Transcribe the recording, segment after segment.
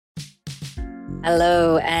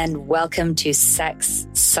Hello and welcome to Sex,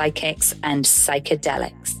 Psychics and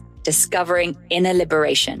Psychedelics, Discovering Inner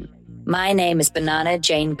Liberation. My name is Banana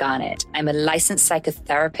Jane Garnett. I'm a licensed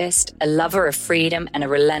psychotherapist, a lover of freedom, and a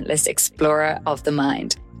relentless explorer of the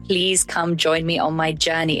mind. Please come join me on my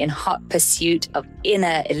journey in hot pursuit of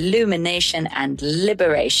inner illumination and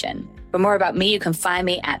liberation. For more about me, you can find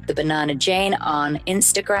me at The Banana Jane on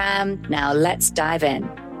Instagram. Now let's dive in.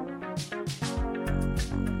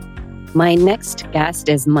 My next guest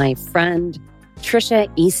is my friend,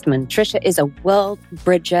 Tricia Eastman. Tricia is a world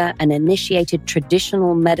bridger and initiated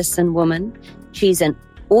traditional medicine woman. She's an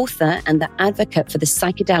author and the advocate for the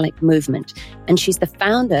psychedelic movement, and she's the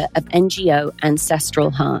founder of NGO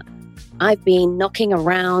Ancestral Heart. I've been knocking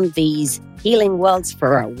around these healing worlds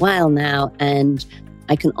for a while now, and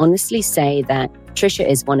I can honestly say that Tricia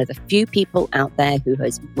is one of the few people out there who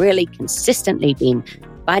has really consistently been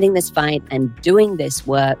fighting this fight and doing this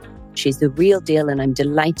work. She's the real deal, and I'm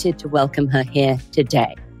delighted to welcome her here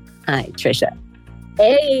today. Hi, Tricia.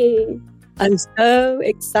 Hey. I'm so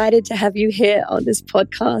excited to have you here on this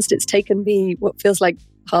podcast. It's taken me what feels like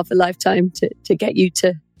half a lifetime to get you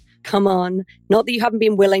to come on. Not that you haven't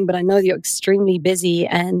been willing, but I know that you're extremely busy,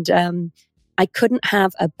 and I couldn't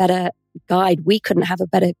have a better guide. We couldn't have a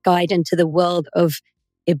better guide into the world of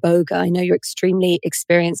Iboga. I know you're extremely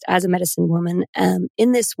experienced as a medicine woman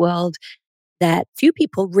in this world that few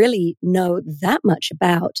people really know that much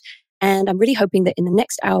about. And I'm really hoping that in the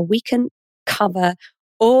next hour, we can cover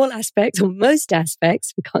all aspects, or most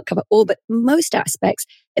aspects. We can't cover all, but most aspects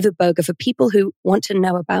of Iboga for people who want to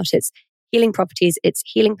know about its healing properties, its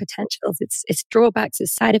healing potentials, its drawbacks,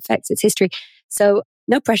 its side effects, its history. So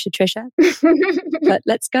no pressure, Tricia, but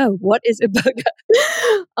let's go. What is Iboga?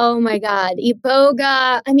 Oh my God.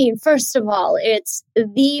 Iboga. I mean, first of all, it's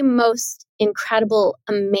the most incredible,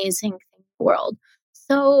 amazing world.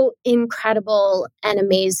 So incredible and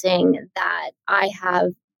amazing that I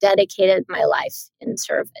have dedicated my life in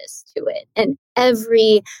service to it. And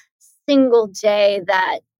every single day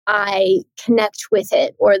that I connect with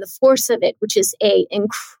it, or the force of it, which is a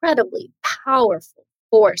incredibly powerful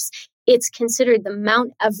force, it's considered the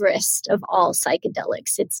Mount Everest of all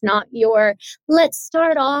psychedelics. It's not your, let's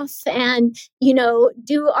start off and,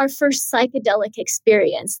 do our first psychedelic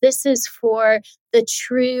experience. This is for the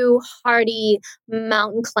true hardy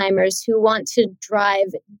mountain climbers who want to drive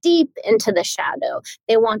deep into the shadow.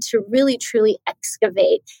 They want to really, truly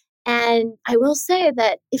excavate. And I will say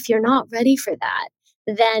that if you're not ready for that,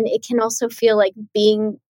 then it can also feel like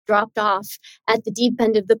being dropped off at the deep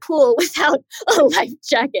end of the pool without a life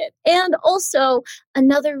jacket. And also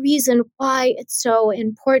another reason why it's so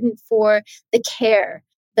important for the care,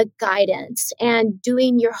 the guidance, and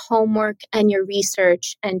doing your homework and your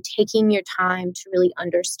research and taking your time to really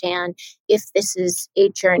understand if this is a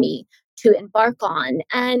journey to embark on.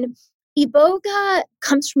 And Iboga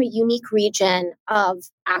comes from a unique region of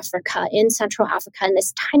Africa, in Central Africa, in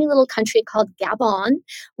this tiny little country called Gabon,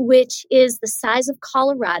 which is the size of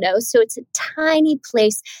Colorado. So it's a tiny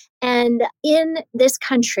place. And in this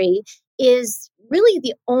country is really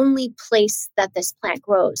the only place that this plant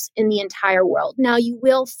grows in the entire world. Now, you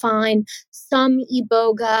will find some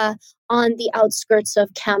Iboga on the outskirts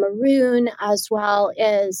of Cameroon, as well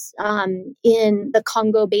as in the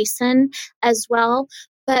Congo Basin as well.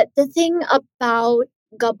 But the thing about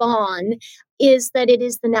Gabon is that it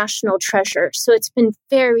is the national treasure. So it's been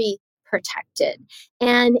very protected.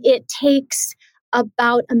 And it takes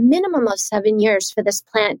about a minimum of 7 years for this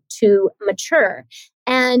plant to mature.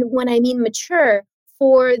 And when I mean mature,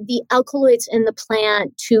 for the alkaloids in the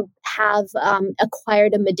plant to have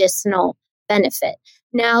acquired a medicinal benefit.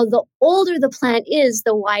 Now, the older the plant is,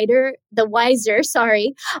 the wiser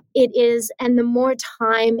it is. And the more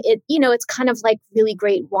time it's kind of like really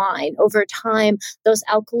great wine. Over time, those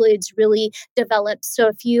alkaloids really develop. So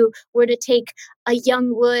if you were to take a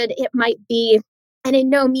young wood, it might be, and in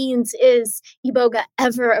no means is Iboga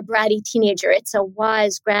ever a bratty teenager. It's a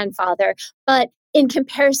wise grandfather. But in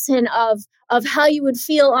comparison of how you would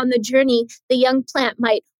feel on the journey, the young plant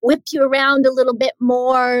might whip you around a little bit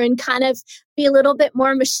more and kind of be a little bit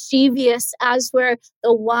more mischievous, as where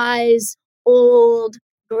the wise old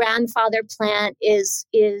grandfather plant is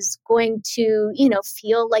going to,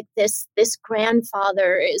 feel like this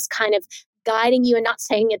grandfather is kind of guiding you, and not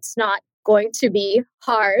saying it's not going to be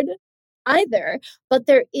hard either, but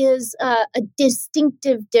there is a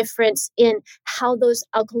distinctive difference in how those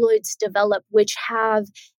alkaloids develop, which have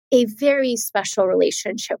a very special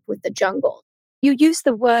relationship with the jungle. You use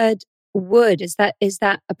the word wood, is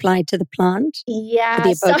that applied to the plant? For Yeah. the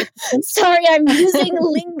Iboga system? Sorry, I'm using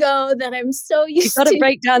lingo that I'm so You've used got to to.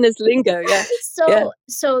 break down this lingo, yeah. Yeah.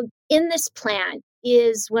 So in this plant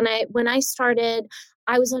is when I started,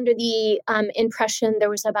 I was under the impression there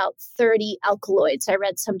was about 30 alkaloids. I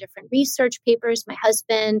read some different research papers. My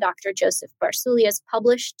husband, Dr. Joseph Barsulia, has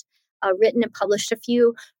written and published a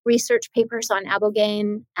few research papers on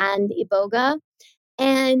Ibogaine and Iboga.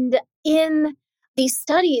 And in these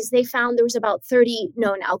studies, they found there was about 30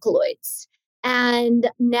 known alkaloids. And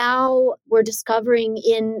now we're discovering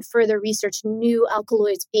in further research new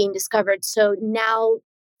alkaloids being discovered. So now,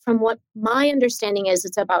 from what my understanding is,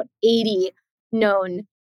 it's about 80 known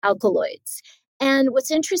alkaloids. And what's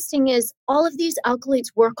interesting is all of these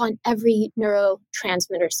alkaloids work on every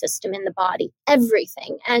neurotransmitter system in the body,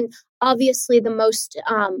 everything. And obviously, the most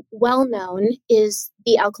well-known is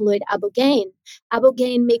the alkaloid ibogaine.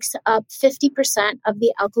 Ibogaine makes up 50% of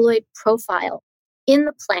the alkaloid profile in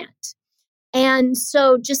the plant. And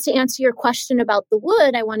so just to answer your question about the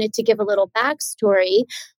wood, I wanted to give a little backstory.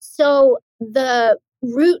 So the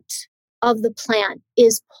root of the plant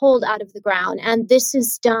is pulled out of the ground, and this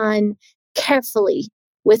is done carefully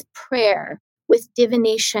with prayer, with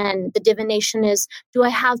divination. The divination is, do I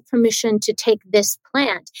have permission to take this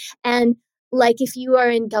plant? And like if you are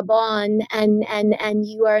in Gabon and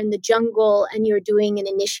you are in the jungle and you're doing an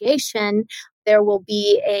initiation, there will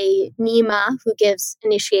be a Nima who gives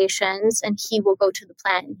initiations, and he will go to the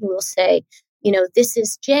plant and he will say, this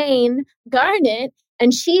is Jane Garnet,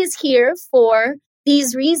 and she's here for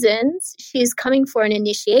these reasons. She's coming for an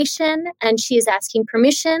initiation, and she is asking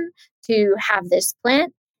permission to have this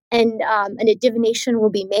plant. And a divination will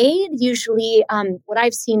be made. Usually, what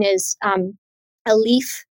I've seen is a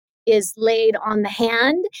leaf is laid on the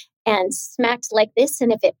hand and smacked like this.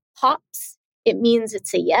 And if it pops, it means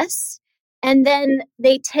it's a yes. And then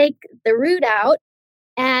they take the root out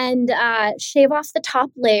and shave off the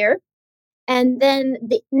top layer. And then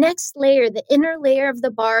the next layer, the inner layer of the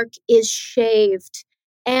bark, is shaved.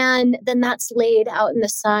 And then that's laid out in the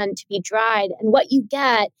sun to be dried. And what you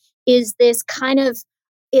get is this kind of,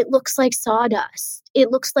 it looks like sawdust.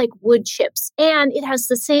 It looks like wood chips. And it has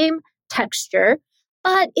the same texture,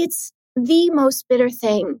 but it's the most bitter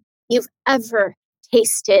thing you've ever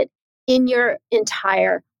tasted in your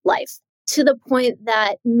entire life, to the point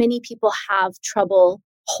that many people have trouble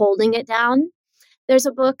holding it down. There's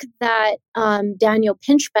a book that Daniel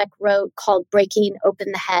Pinchbeck wrote called Breaking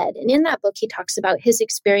Open the Head. And in that book, he talks about his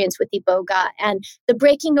experience with Iboga. And the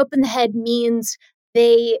breaking open the head means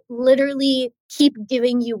they literally keep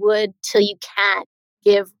giving you wood till you can't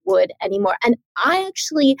give wood anymore. And I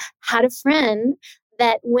actually had a friend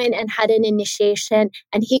that went and had an initiation,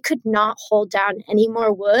 and he could not hold down any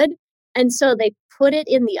more wood. And so they put it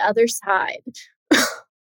in the other side.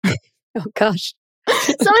 Oh, gosh. So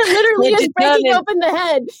it literally is breaking open the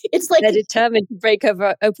head. It's like they're determined to break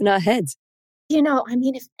open our heads.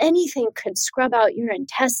 If anything could scrub out your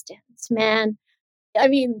intestines, man.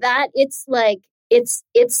 That it's like it's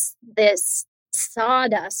this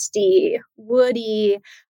sawdusty, woody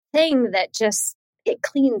thing that just it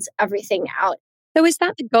cleans everything out. So is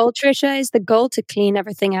that the goal, Tricia? Is the goal to clean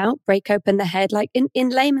everything out, break open the head? Like in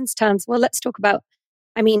layman's terms, well, let's talk about,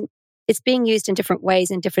 it's being used in different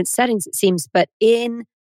ways, in different settings, it seems. But in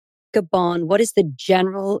Gabon, what is the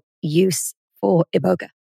general use for Iboga?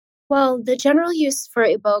 Well, the general use for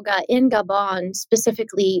Iboga in Gabon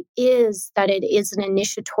specifically is that it is an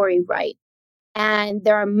initiatory rite. And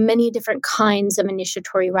there are many different kinds of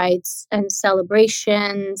initiatory rites and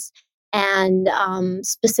celebrations and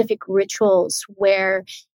specific rituals where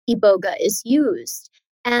Iboga is used.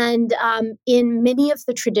 And in many of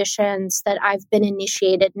the traditions that I've been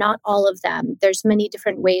initiated, not all of them, there's many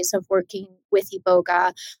different ways of working with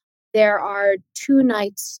Iboga. There are 2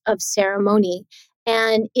 nights of ceremony.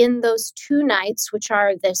 And in those 2 nights, which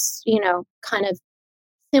are this, kind of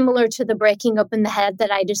similar to the breaking open the head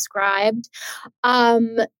that I described,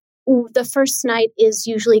 the first night is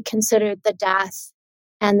usually considered the death,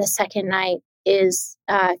 and the second night is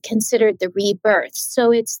considered the rebirth.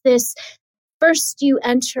 So it's this, first you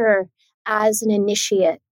enter as an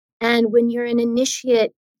initiate. And when you're an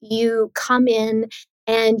initiate, you come in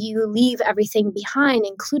and you leave everything behind,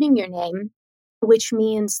 including your name, which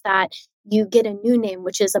means that you get a new name,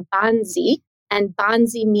 which is a Banzi. And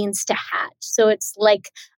Banzi means to hatch. So it's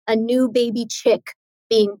like a new baby chick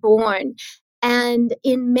being born. And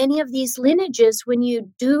in many of these lineages, when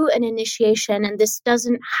you do an initiation, and this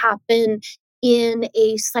doesn't happen in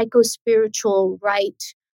a psycho-spiritual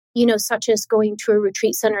rite such as going to a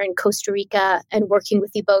retreat center in Costa Rica and working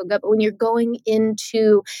with Iboga. But when you're going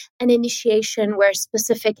into an initiation where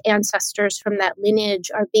specific ancestors from that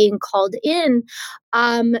lineage are being called in,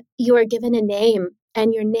 you are given a name,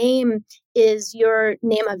 and your name is your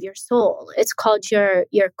name of your soul. It's called your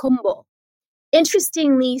kumbo.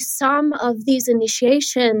 Interestingly, some of these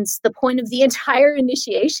initiations, the point of the entire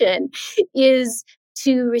initiation is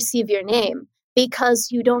to receive your name, because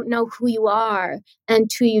you don't know who you are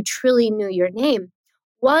until you truly knew your name.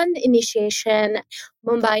 One initiation,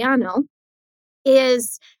 Mumbayano,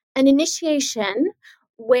 is an initiation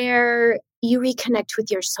where you reconnect with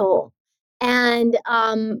your soul. And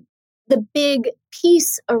the big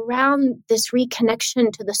piece around this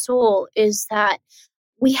reconnection to the soul is that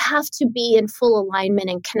we have to be in full alignment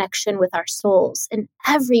and connection with our souls in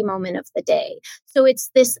every moment of the day. So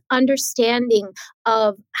it's this understanding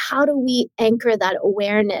of how do we anchor that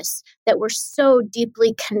awareness that we're so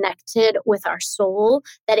deeply connected with our soul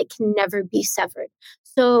that it can never be severed.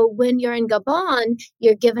 So when you're in Gabon,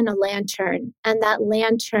 you're given a lantern, and that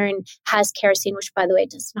lantern has kerosene, which, by the way,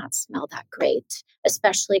 does not smell that great,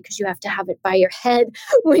 especially because you have to have it by your head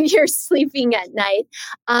when you're sleeping at night.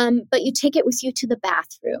 But you take it with you to the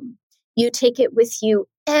bathroom. You take it with you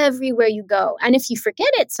everywhere you go. And if you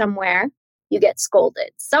forget it somewhere, you get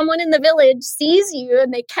scolded. Someone in the village sees you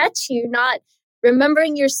and they catch you not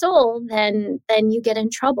remembering your soul, then you get in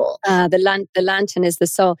trouble. The lantern is the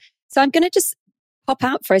soul. So I'm going to just pop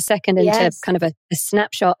out for a second into kind of a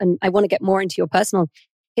snapshot, and I want to get more into your personal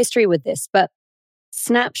history with this, but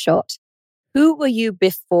snapshot, who were you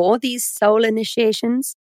before these soul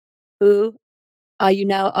initiations? Who are you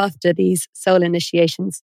now after these soul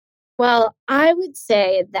initiations? Well, I would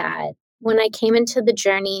say that when I came into the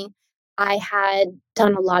journey, I had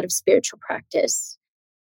done a lot of spiritual practice.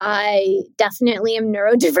 I definitely am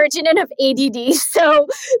neurodivergent and have ADD, so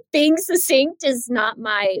being succinct is not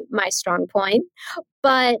my strong point.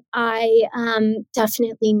 But I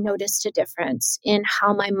definitely noticed a difference in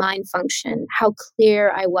how my mind functioned, how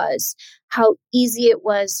clear I was, how easy it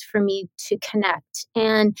was for me to connect,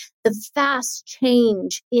 and the vast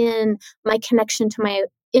change in my connection to my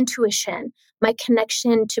intuition, my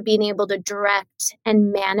connection to being able to direct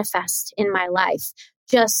and manifest in my life.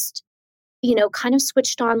 Just kind of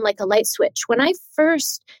switched on like a light switch. When I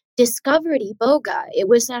first discovered Iboga, it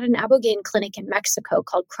was at an Abogaine clinic in Mexico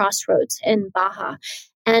called Crossroads in Baja.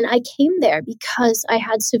 And I came there because I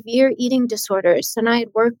had severe eating disorders, and I had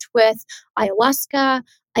worked with ayahuasca.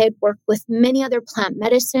 I had worked with many other plant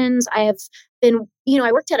medicines. I have been,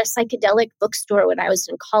 I worked at a psychedelic bookstore when I was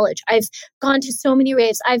in college. I've gone to so many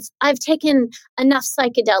raves. I've taken enough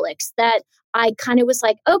psychedelics that I kind of was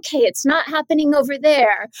like, okay, it's not happening over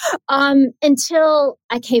there, until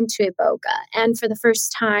I came to Iboga. And for the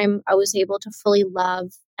first time, I was able to fully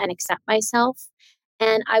love and accept myself.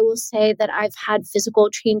 And I will say that I've had physical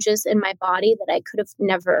changes in my body that I could have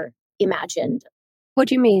never imagined. What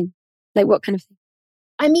do you mean? Like what kind of thing?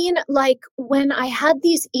 I mean, like when I had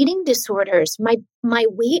these eating disorders, my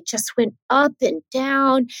weight just went up and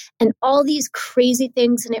down and all these crazy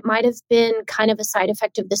things. And it might have been kind of a side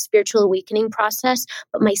effect of the spiritual awakening process,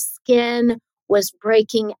 but my skin was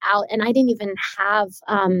breaking out. And I didn't even have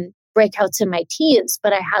breakouts in my teens,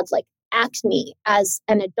 but I had like acne as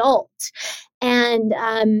an adult. And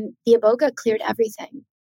the Iboga cleared everything.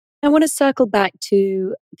 I want to circle back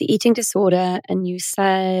to the eating disorder. And you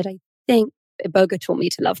said, I think, Iboga taught me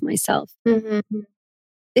to love myself. Mm-hmm.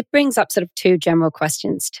 It brings up sort of two general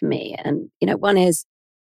questions to me. And, one is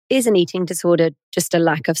an eating disorder just a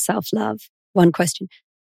lack of self-love? One question.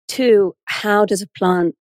 Two, how does a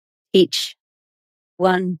plant teach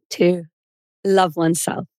one to love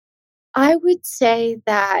oneself? I would say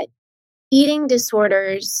that eating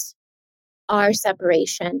disorders are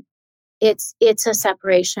separation. It's a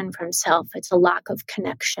separation from self. It's a lack of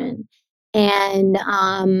connection. And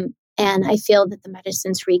I feel that the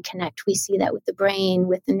medicines reconnect. We see that with the brain,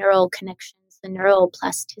 with the neural connections, the neural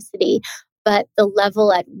plasticity. But the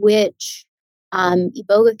level at which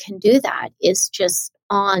Iboga can do that is just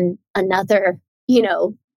on another,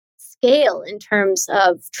 scale in terms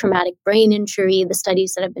of traumatic brain injury, the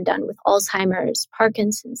studies that have been done with Alzheimer's,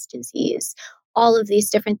 Parkinson's disease, all of these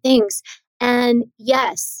different things. And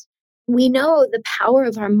yes, we know the power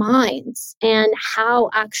of our minds and how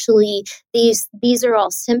actually these are all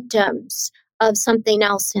symptoms of something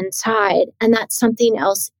else inside. And that something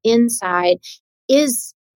else inside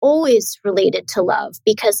is always related to love,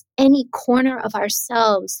 because any corner of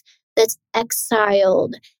ourselves that's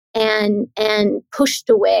exiled and pushed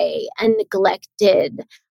away and neglected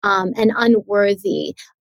and unworthy,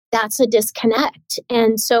 that's a disconnect.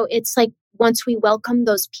 And so it's like once we welcome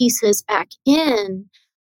those pieces back in,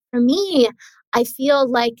 for me, I feel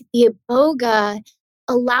like the Iboga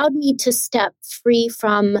allowed me to step free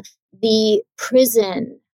from the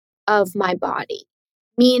prison of my body.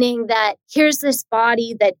 Meaning that here's this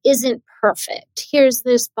body that isn't perfect. Here's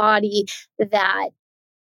this body that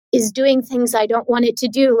is doing things I don't want it to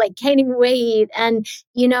do, like gaining weight. And,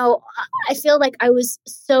 I feel like I was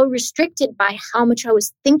so restricted by how much I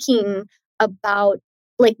was thinking about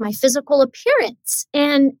like my physical appearance.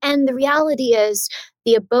 And the reality is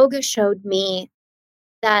the Iboga showed me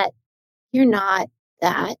that you're not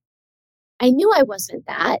that. I knew I wasn't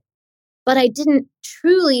that, but I didn't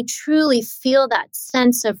truly feel that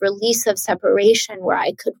sense of release of separation where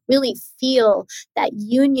I could really feel that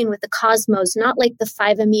union with the cosmos, not like the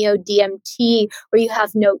 5-MeO DMT where you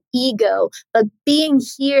have no ego, but being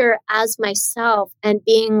here as myself and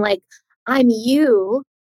being like, I'm you,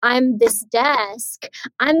 I'm this desk,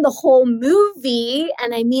 I'm the whole movie.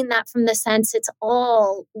 And I mean that from the sense it's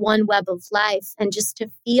all one web of life. And just to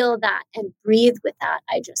feel that and breathe with that,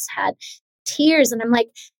 I just had tears. And I'm like,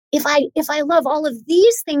 if I love all of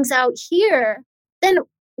these things out here, then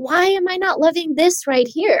why am I not loving this right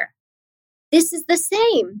here? This is the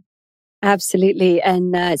same. Absolutely.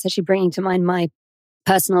 And it's actually bringing to mind my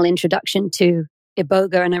personal introduction to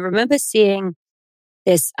Iboga. And I remember seeing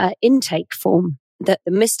this intake form that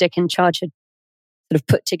the mystic in charge had sort of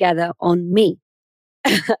put together on me.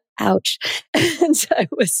 Ouch. And so it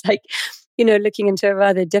was like, looking into a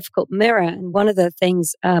rather difficult mirror. And one of the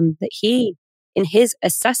things that he, in his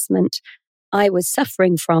assessment, I was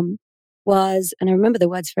suffering from was, and I remember the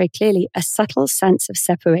words very clearly, a subtle sense of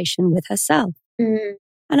separation with herself. Mm.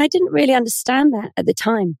 And I didn't really understand that at the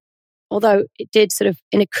time, although it did sort of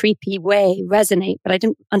in a creepy way resonate, but I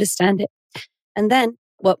didn't understand it. And then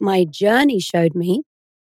what my journey showed me,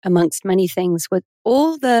 amongst many things, was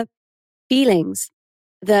all the feelings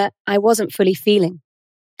that I wasn't fully feeling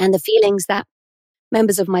and the feelings that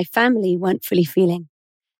members of my family weren't fully feeling.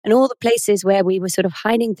 And all the places where we were sort of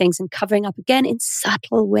hiding things and covering up again in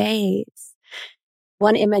subtle ways.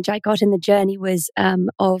 One image I got in the journey was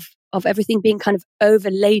of everything being kind of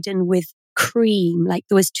overladen with cream, like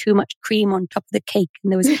there was too much cream on top of the cake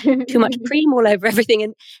and there was too much cream all over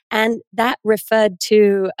everything. And that referred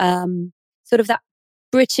to sort of that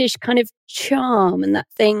British kind of charm and that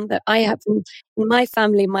thing that I have in my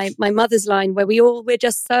family, my mother's line, where we're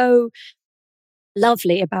just so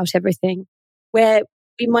lovely about everything, where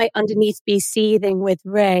we might underneath be seething with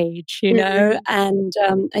rage, Mm-hmm. and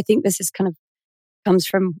I think this is kind of comes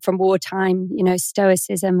from wartime,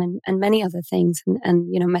 stoicism and many other things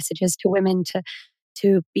and messages to women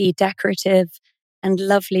to be decorative and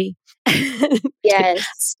lovely. To Yes.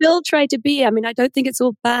 still try to be. I mean, I don't think it's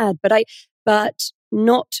all bad, but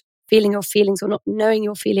not feeling your feelings or not knowing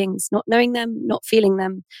your feelings, not knowing them, not feeling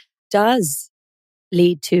them does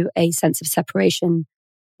lead to a sense of separation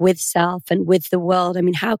with self and with the world. I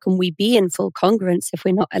mean, how can we be in full congruence if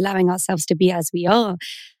we're not allowing ourselves to be as we are?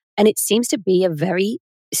 And it seems to be a very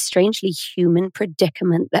strangely human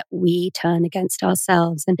predicament that we turn against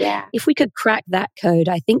ourselves. And Yeah. if we could crack that code,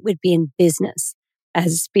 I think we'd be in business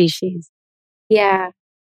as a species. Yeah.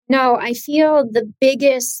 No, I feel the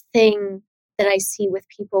biggest thing that I see with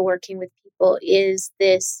people working with people is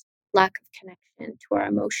this lack of connection to our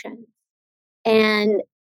emotions. And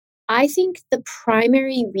I think the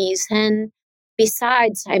primary reason,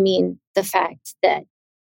 besides, the fact that,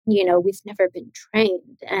 we've never been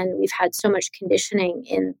trained and we've had so much conditioning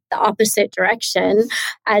in the opposite direction,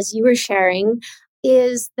 as you were sharing,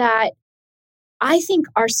 is that I think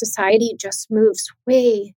our society just moves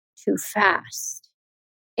way too fast.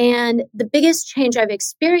 And the biggest change I've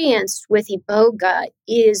experienced with Iboga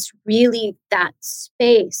is really that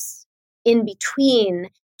space in between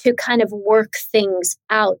to kind of work things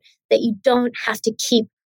out that you don't have to keep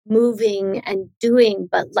moving and doing,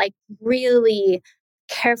 but like really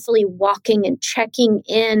carefully walking and checking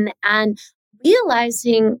in and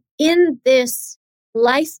realizing in this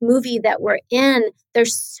life movie that we're in,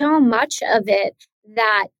 there's so much of it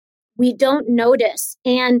that we don't notice.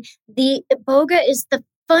 And the Iboga is the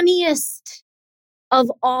funniest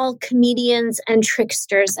of all comedians and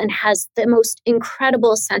tricksters and has the most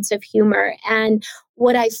incredible sense of humor. And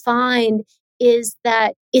what I find is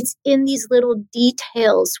that it's in these little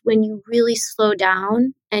details when you really slow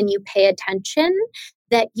down and you pay attention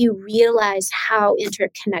that you realize how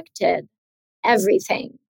interconnected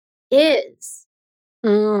everything is.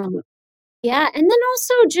 Mm. Yeah. And then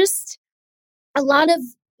also just a lot of,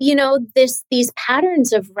 these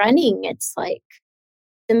patterns of running. It's like,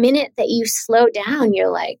 the minute that you slow down,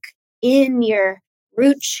 you're like in your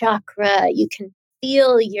root chakra. You can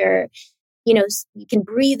feel your you can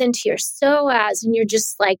breathe into your psoas and you're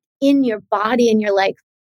just like in your body and you're like,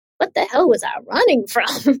 what the hell was I running from?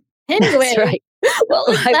 That's Anyway, right. what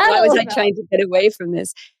was that Why all was I about? trying to get away from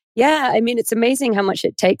this? Yeah, I mean, it's amazing how much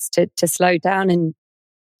it takes to slow down. And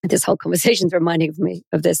this whole conversation's reminding me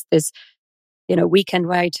of this weekend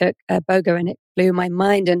where I took Iboga, and it blew my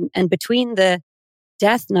mind. And between the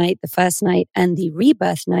death night, the first night, and the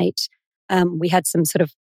rebirth night, we had some sort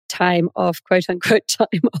of time off, quote unquote time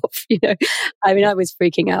off. I mean, I was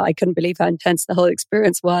freaking out. I couldn't believe how intense the whole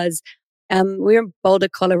experience was. We were in Boulder,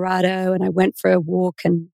 Colorado, and I went for a walk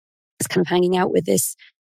and was kind of hanging out with this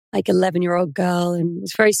like 11-year-old girl, and it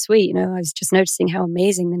was very sweet. I was just noticing how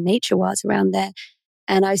amazing the nature was around there.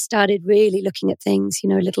 And I started really looking at things,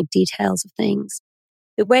 little details of things,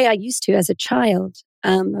 the way I used to as a child.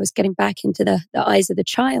 I was getting back into the eyes of the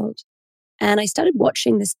child. And I started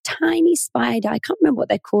watching this tiny spider. I can't remember what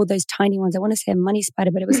they're called, those tiny ones. I want to say a money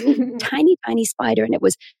spider, but it was a tiny, tiny spider. And it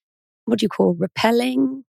was, what do you call,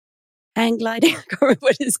 rappelling, hang gliding? I can't remember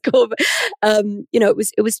what it's called. But,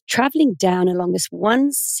 it was traveling down along this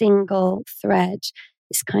one single thread,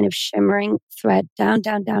 this kind of shimmering thread, down,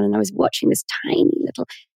 down, down. And I was watching this tiny little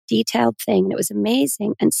detailed thing, and it was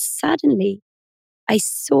amazing. And suddenly I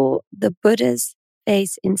saw the Buddha's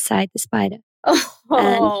face inside the spider. And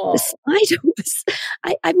the spider was,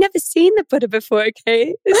 I've never seen the Buddha before,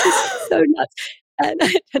 okay? This is so nuts. And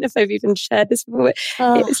I don't know if I've even shared this before.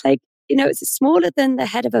 It was like, it's smaller than the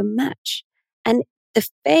head of a match. And the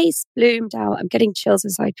face bloomed out. I'm getting chills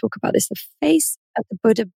as I talk about this. The face of the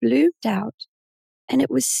Buddha bloomed out. And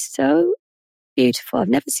it was so beautiful. I've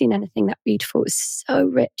never seen anything that beautiful. It was so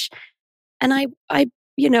rich. And I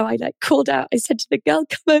like called out. I said to the girl,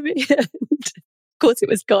 come over here. Of course, it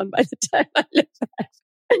was gone by the time I looked back.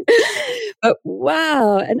 But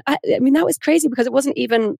wow. And I mean, that was crazy because it wasn't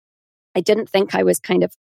even, I didn't think I was kind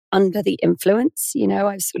of under the influence. I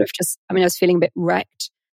was sort of I was feeling a bit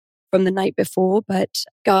wrecked from the night before, but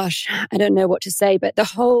gosh, I don't know what to say. But the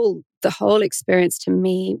whole experience to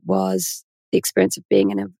me was the experience of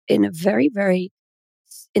being in a very, very,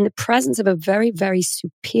 in the presence of a very, very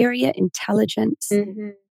superior intelligence. Mm-hmm.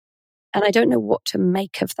 And I don't know what to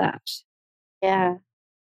make of that. Yeah.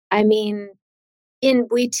 I mean, in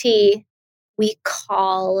Bhuti,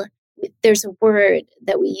 there's a word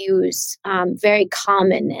that we use, very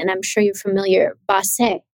common, and I'm sure you're familiar, base,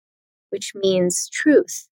 which means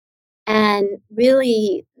truth. And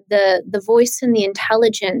really, the voice and the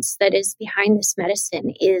intelligence that is behind this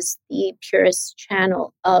medicine is the purest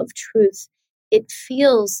channel of truth. It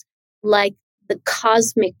feels like the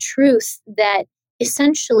cosmic truth that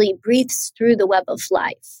essentially breathes through the web of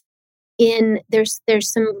life. There's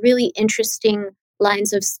some really interesting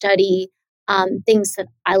lines of study, things that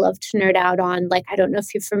I love to nerd out on. Like, I don't know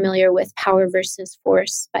if you're familiar with Power versus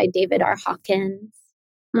Force by David R. Hawkins.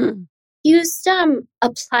 Used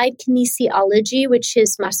applied kinesiology, which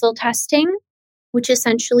is muscle testing, which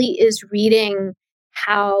essentially is reading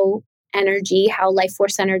how life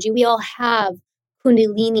force energy, we all have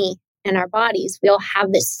kundalini in our bodies. We all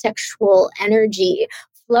have this sexual energy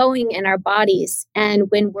flowing in our bodies.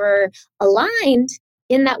 And when we're aligned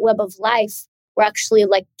in that web of life, we're actually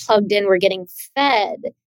like plugged in, we're getting fed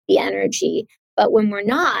the energy. But when we're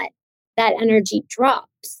not, that energy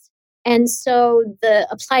drops. And so the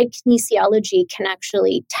applied kinesiology can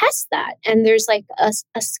actually test that. And there's like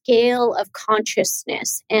a scale of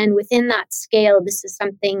consciousness. And within that scale, this is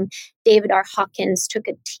something David R. Hawkins took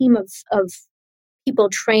a team of people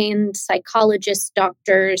trained, psychologists,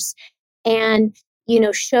 doctors, and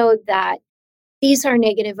showed that these are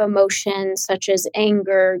negative emotions such as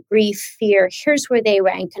anger, grief, fear. Here's where they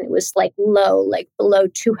rank. And it was like low, like below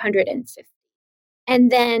 250.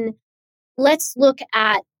 And then let's look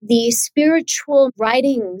at the spiritual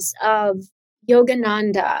writings of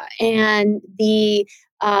Yogananda and the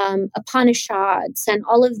Upanishads and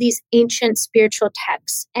all of these ancient spiritual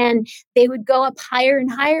texts. And they would go up higher and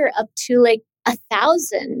higher, up to like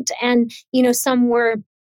 1,000. And, some were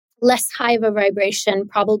less high of a vibration,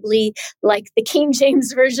 probably like the King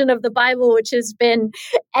James version of the Bible, which has been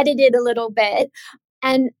edited a little bit.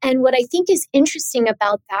 And what I think is interesting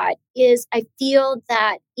about that is I feel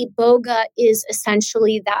that Iboga is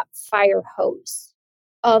essentially that fire hose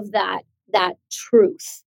of that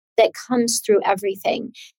truth that comes through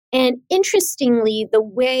everything. And interestingly, the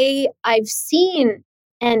way I've seen,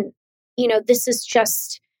 and this is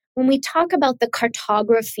just when we talk about the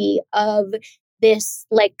cartography of this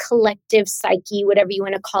like collective psyche, whatever you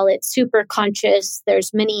want to call it, super conscious,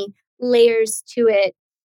 there's many layers to it.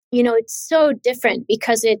 It's so different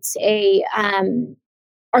because it's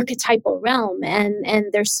archetypal realm, and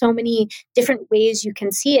there's so many different ways you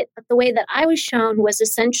can see it. But the way that I was shown was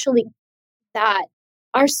essentially that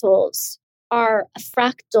our souls are a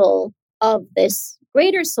fractal of this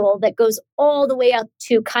greater soul that goes all the way up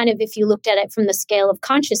to kind of, if you looked at it from the scale of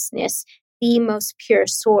consciousness, the most pure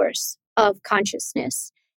source of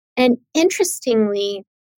consciousness. And interestingly,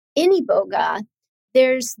 in Iboga,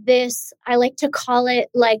 there's this, I like to call it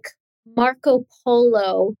like Marco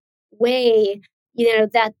Polo way,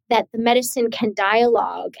 that the medicine can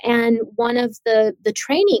dialogue. And one of the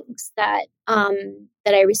trainings that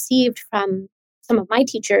I received from some of my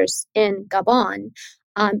teachers in Gabon,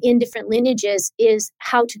 in different lineages, is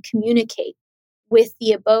how to communicate with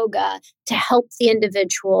the Iboga to help the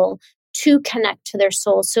individual to connect to their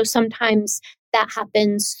soul. So sometimes that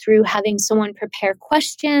happens through having someone prepare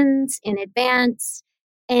questions in advance.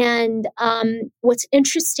 And what's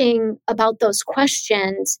interesting about those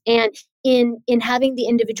questions, and in having the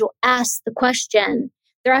individual ask the question,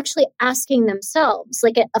 they're actually asking themselves,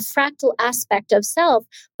 like a fractal aspect of self,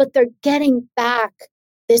 but they're getting back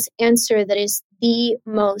this answer that is the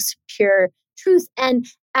most pure truth. And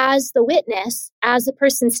as the witness, as the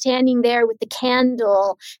person standing there with the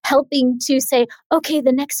candle, helping to say, okay,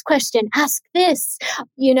 the next question, ask this,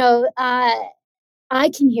 I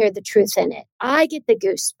can hear the truth in it. I get the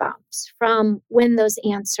goosebumps from when those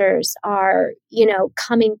answers are,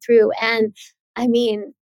 coming through. And I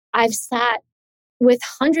mean, I've sat with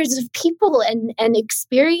hundreds of people and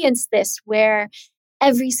experienced this, where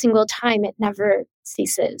every single time it never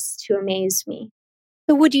ceases to amaze me.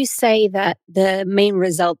 So would you say that the main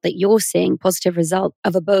result that you're seeing, positive result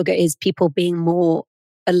of Iboga, is people being more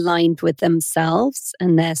aligned with themselves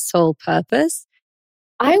and their soul purpose?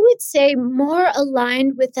 I would say more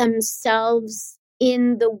aligned with themselves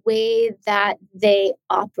in the way that they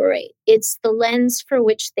operate. It's the lens for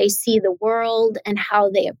which they see the world and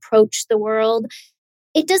how they approach the world.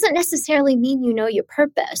 It doesn't necessarily mean you know your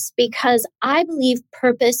purpose, because I believe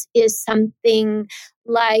purpose is something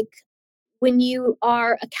like when you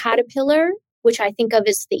are a caterpillar, which I think of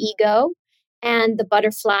as the ego, and the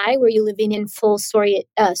butterfly, where you're living in full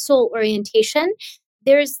soul orientation.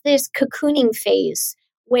 There's this cocooning phase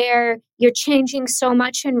where you're changing so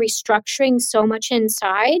much and restructuring so much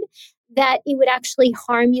inside that it would actually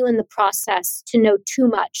harm you in the process to know too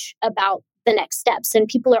much about the next steps. And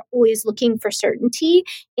people are always looking for certainty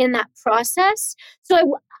in that process.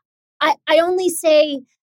 So I only say,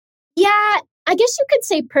 yeah, I guess you could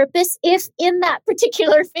say purpose if in that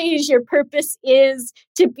particular phase your purpose is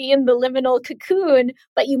to be in the liminal cocoon,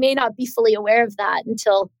 but you may not be fully aware of that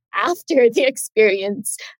until after the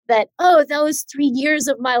experience that, oh, those 3 years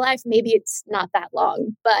of my life, maybe it's not that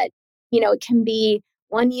long, but, it can be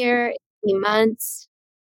 1 year, 3 months.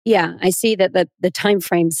 Yeah, I see that the time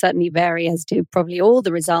frames certainly vary, as do probably all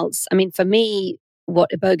the results. I mean, for me,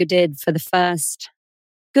 what Iboga did for the first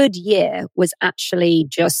good year was actually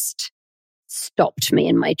just stopped me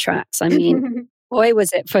in my tracks. I mean, boy,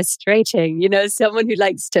 was it frustrating. Someone who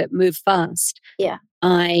likes to move fast. Yeah.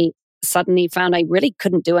 I suddenly found I really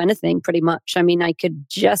couldn't do anything pretty much. I mean, I could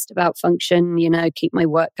just about function, keep my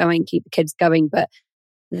work going, keep the kids going, but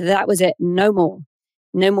that was it. No more.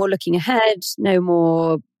 No more looking ahead, no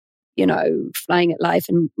more, flying at life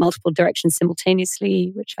in multiple directions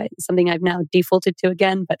simultaneously, which is something I've now defaulted to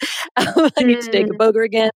again, but I need to take Iboga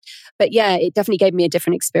again. But yeah, it definitely gave me a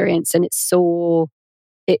different experience, and it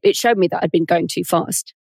showed me that I'd been going too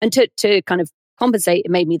fast. And to kind of compensate,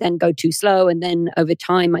 it made me then go too slow. And then over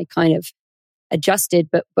time, I kind of adjusted.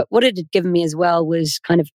 But what it had given me as well was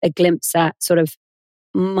kind of a glimpse at sort of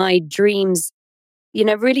my dreams,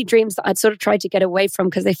 really dreams that I'd sort of tried to get away from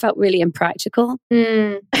because they felt really impractical,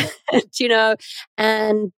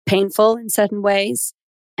 and painful in certain ways.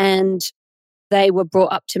 And they were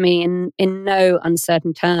brought up to me in no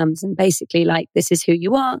uncertain terms. And basically like, this is who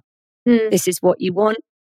you are. This is what you want.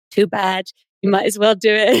 Too bad. You might as well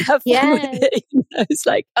do it. Have fun with it. It's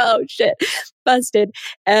like, oh shit, busted.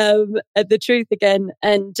 At the truth again.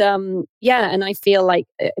 And and I feel like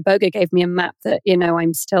Iboga gave me a map that,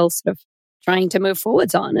 I'm still sort of trying to move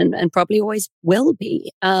forwards on and probably always will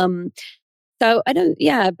be. So I don't,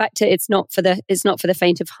 back to it's not for the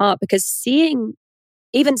faint of heart, because seeing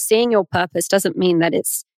your purpose doesn't mean that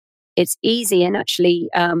it's easy. And actually,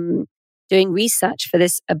 doing research for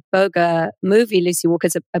this Iboga movie, Lucy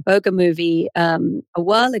Walker's Iboga movie, a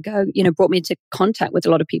while ago, brought me into contact with a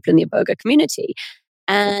lot of people in the Iboga community.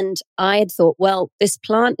 And I had thought, well, this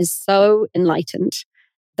plant is so enlightened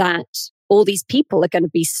that all these people are going to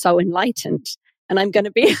be so enlightened. and I'm going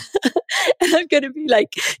to be, I'm going to be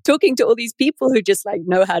like talking to all these people who just like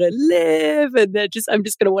know how to live. And I'm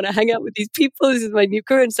just going to want to hang out with these people. This is my new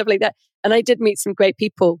career and stuff like that. And I did meet some great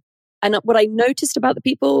people. And what I noticed about the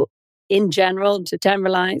people in general, to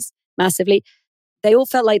generalize massively, they all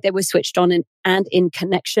felt like they were switched on and in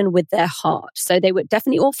connection with their heart. So they were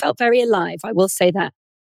definitely all felt very alive. I will say that.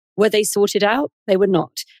 Were they sorted out? They were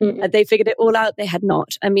not. Had they figured it all out? They had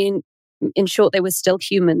not. I mean, in short, they were still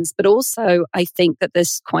humans. But also, I think that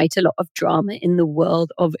there's quite a lot of drama in the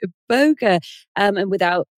world of Iboga. And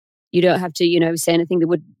without, you don't have to, say anything that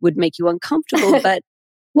would make you uncomfortable. But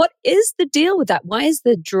what is the deal with that? Why is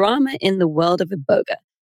the drama in the world of Iboga?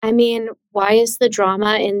 I mean, why is the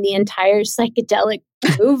drama in the entire psychedelic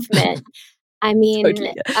movement? I mean,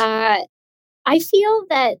 totally. I feel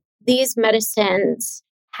that these medicines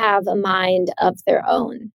have a mind of their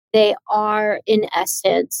own. They are, in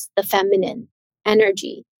essence, the feminine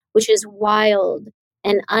energy, which is wild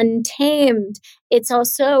and untamed. It's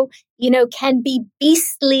also, can be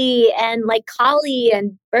beastly and like Kali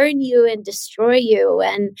and burn you and destroy you.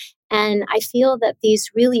 And I feel that these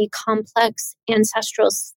really complex ancestral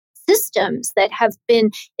systems that have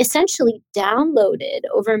been essentially downloaded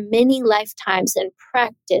over many lifetimes and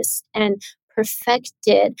practiced and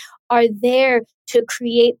perfected are there to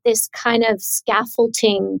create this kind of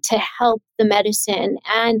scaffolding to help the medicine.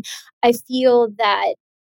 And I feel that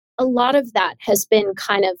a lot of that has been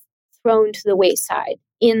kind of thrown to the wayside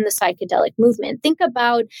in the psychedelic movement. Think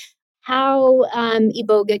about how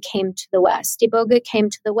Iboga came to the West. Iboga came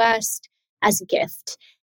to the West as a gift.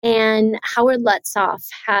 And Howard Lutzoff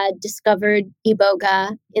had discovered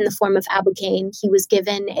Iboga in the form of ibogaine. He was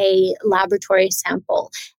given a laboratory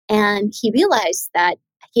sample, and he realized that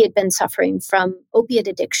he had been suffering from opiate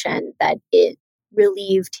addiction, that it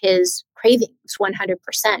relieved his cravings 100%,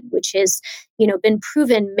 which has, been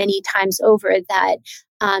proven many times over that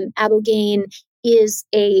ibogaine is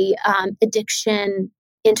a addiction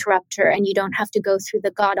interrupter, and you don't have to go through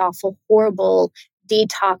the god-awful, horrible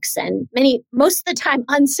detox and most of the time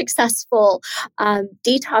unsuccessful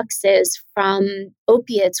detoxes from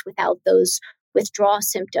opiates without those withdrawal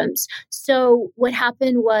symptoms. So what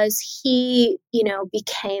happened was he,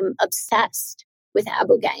 became obsessed with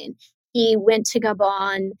ibogaine. He went to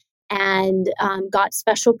Gabon and got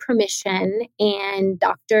special permission, and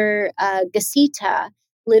Dr. Gasita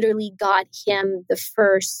literally got him the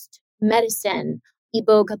first medicine,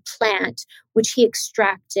 Iboga plant, which he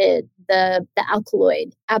extracted the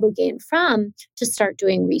alkaloid ibogaine from to start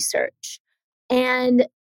doing research. And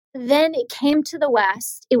then it came to the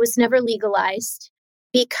West. It was never legalized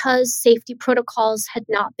because safety protocols had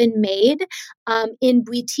not been made. In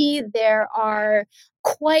Bwiti,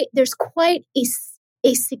 there's quite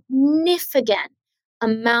a significant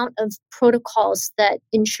amount of protocols that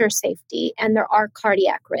ensure safety, and there are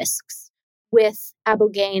cardiac risks with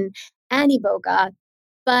ibogaine and Iboga.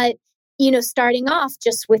 But, starting off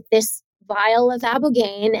just with this vial of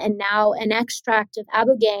ibogaine and now an extract of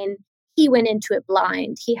ibogaine, he went into it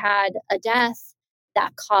blind. He had a death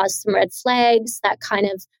that caused some red flags, that kind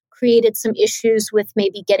of created some issues with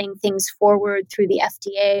maybe getting things forward through the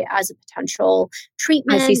FDA as a potential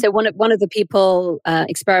treatment. I see. So one of the people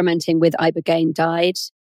experimenting with ibogaine died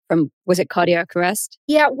from, was it cardiac arrest?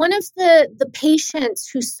 Yeah, one of the patients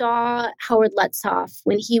who saw Howard Lutzoff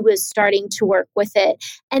when he was starting to work with it.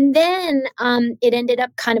 And then it ended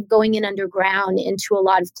up kind of going in underground into a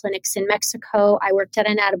lot of clinics in Mexico. I worked at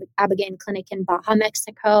an ibogaine clinic in Baja,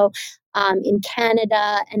 Mexico, in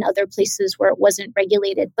Canada, and other places where it wasn't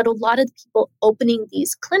regulated. But a lot of the people opening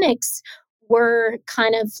these clinics were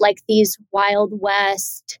kind of like these Wild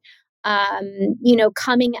West,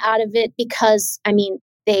 coming out of it because,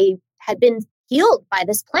 they had been healed by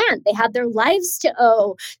this plant. They had their lives to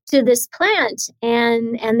owe to this plant,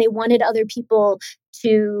 and they wanted other people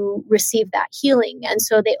to receive that healing. And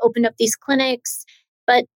so they opened up these clinics,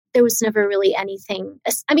 but there was never really anything.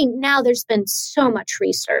 Now there's been so much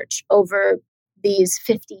research over these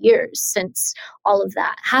 50 years since all of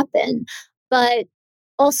that happened. But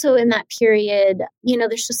also in that period,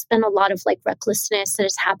 there's just been a lot of like recklessness that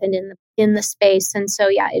has happened in the space. And so,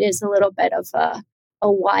 yeah, it is a little bit of a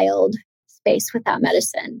wild space with that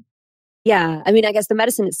medicine. Yeah. I guess the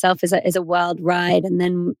medicine itself is a wild ride. And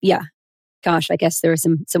then, yeah, gosh, I guess there are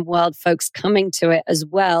some wild folks coming to it as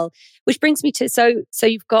well, which brings me to, so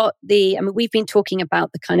you've got we've been talking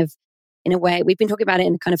about the kind of, in a way, we've been talking about it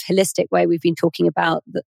in a kind of holistic way. We've been talking about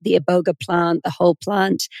the Iboga plant, the whole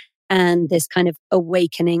plant, and this kind of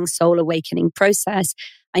soul awakening process.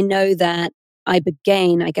 I know that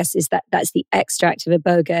ibogaine, I guess, that's the extract of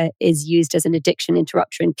Iboga is used as an addiction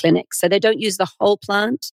interrupter in clinics. So they don't use the whole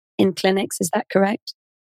plant. in clinics. Is that correct?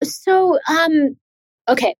 So,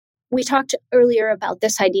 okay, we talked earlier about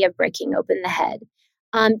this idea of breaking open the head.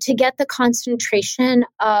 To get the concentration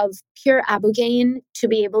of pure Ibogaine to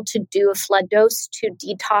be able to do a flood dose to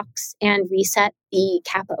detox and reset the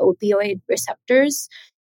kappa opioid receptors,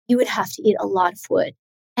 you would have to eat a lot of wood.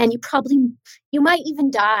 And you might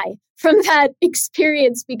even die from that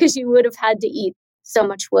experience because you would have had to eat so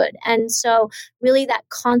much wood. And so really that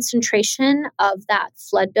concentration of that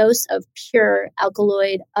flood dose of pure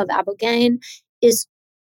alkaloid of Ibogaine is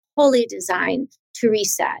wholly designed to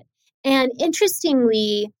reset. And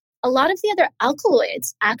interestingly, a lot of the other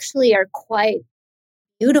alkaloids actually are quite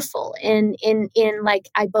beautiful. In like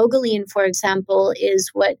ibogaine, for example, is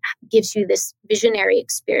what gives you this visionary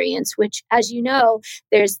experience, which, as you know,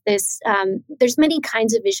 there's many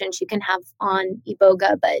kinds of visions you can have on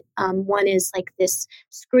Iboga, but one is like this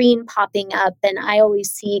screen popping up, and I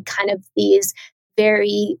always see kind of these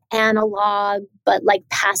very analog but like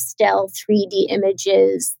pastel 3D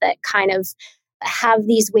images that kind of have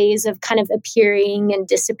these ways of kind of appearing and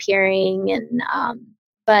disappearing, and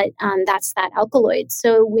but that's that alkaloid.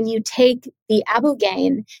 So when you take the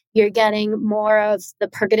Ibogaine, you're getting more of the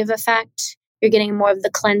purgative effect, you're getting more of the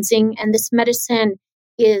cleansing, and this medicine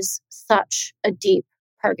is such a deep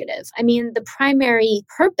purgative. I mean, the primary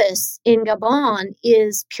purpose in Gabon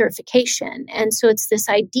is purification. And so it's this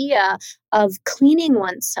idea of cleaning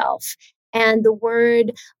oneself. And the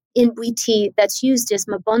word in Bwiti that's used is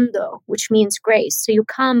mabondo, which means grace. So you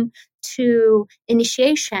come to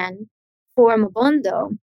initiation for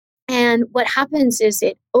mabondo, and what happens is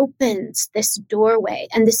it opens this doorway.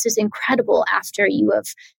 And this is incredible after you have,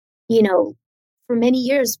 for many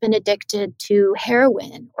years been addicted to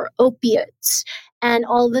heroin or opiates. And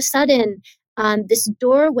all of a sudden, this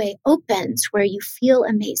doorway opens where you feel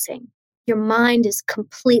amazing. Your mind is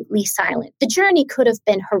completely silent. The journey could have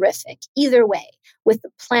been horrific either way, with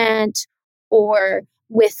the plant or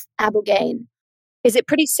with Ibogaine. Is it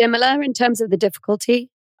pretty similar in terms of the difficulty,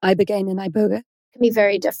 Ibogaine and Iboga? It can be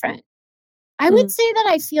very different. I would say that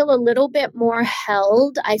I feel a little bit more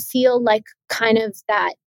held. I feel like kind of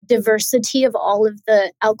that diversity of all of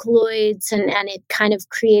the alkaloids and it kind of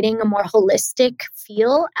creating a more holistic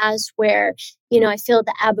feel, as where, I feel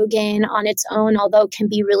the Ibogaine on its own, although can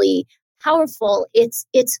be really powerful, it's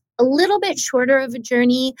a little bit shorter of a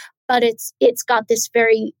journey, but it's got this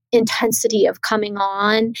very intensity of coming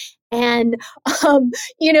on and,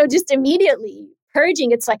 just immediately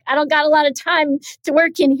purging. It's like, I don't got a lot of time to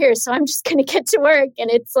work in here, so I'm just going to get to work.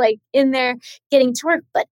 And it's like in there getting to work.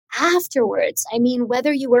 But afterwards, I mean,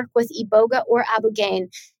 whether you work with Iboga or Ibogaine,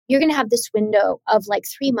 you're going to have this window of like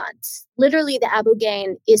 3 months. Literally, the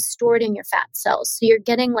Ibogaine is stored in your fat cells. So you're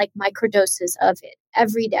getting like microdoses of it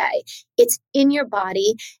every day. It's in your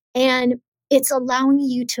body, and it's allowing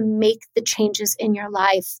you to make the changes in your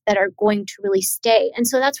life that are going to really stay. And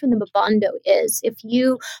so that's when the Mabondo is. If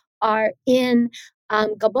you are in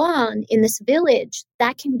Gabon, in this village,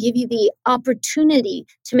 that can give you the opportunity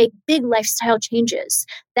to make big lifestyle changes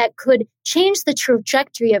that could change the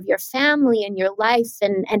trajectory of your family and your life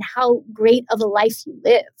and how great of a life you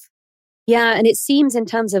live. Yeah, and it seems in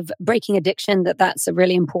terms of breaking addiction that's a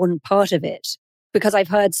really important part of it. Because I've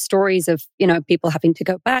heard stories of, people having to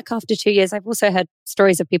go back after 2 years. I've also heard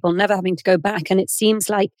stories of people never having to go back. And it seems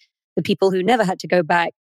like the people who never had to go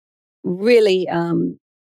back really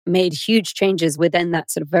made huge changes within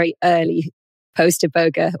that sort of very early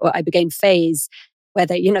post-Iboga or Ibogaine phase, where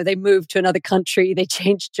they moved to another country, they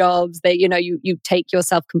changed jobs, you take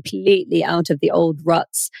yourself completely out of the old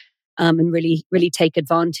ruts and really, really take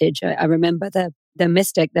advantage. I remember the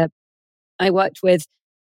mystic that I worked with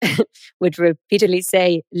would repeatedly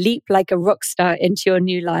say, leap like a rock star into your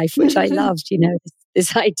new life, which I loved,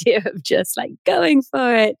 this idea of just like going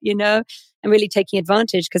for it, and really taking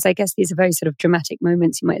advantage, because I guess these are very sort of dramatic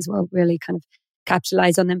moments. You might as well really kind of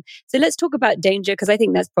capitalize on them. So let's talk about danger, because I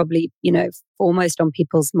think that's probably, foremost on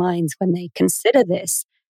people's minds when they consider this.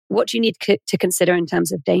 What do you need to consider in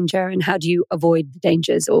terms of danger, and how do you avoid the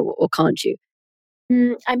dangers, or can't you?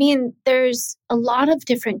 I mean, there's a lot of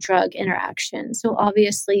different drug interactions. So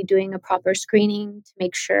obviously doing a proper screening to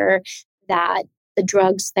make sure that the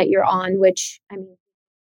drugs that you're on, which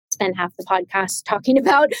spend half the podcast talking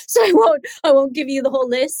about, so I won't give you the whole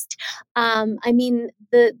list.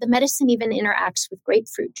 The medicine even interacts with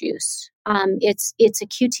grapefruit juice. It's a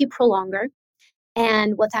QT prolonger.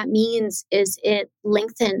 And what that means is it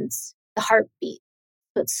lengthens the heartbeat.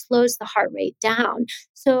 So it slows the heart rate down.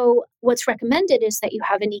 So what's recommended is that you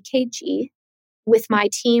have an EKG. With my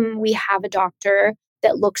team, we have a doctor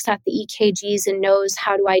that looks at the EKGs and knows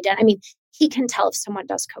how to identify. He can tell if someone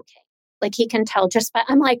does cocaine. Like he can tell just by,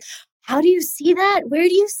 I'm like, how do you see that? Where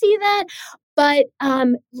do you see that? But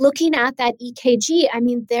looking at that EKG,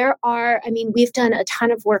 we've done a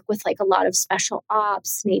ton of work with like a lot of special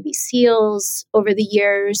ops, Navy SEALs over the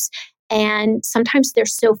years. And sometimes they're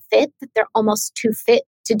so fit that they're almost too fit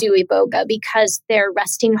to do Iboga because their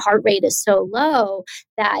resting heart rate is so low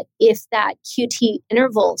that if that QT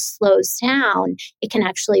interval slows down, it can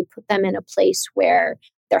actually put them in a place where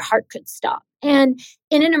their heart could stop. And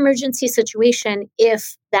in an emergency situation,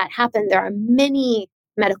 if that happened, there are many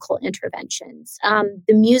medical interventions.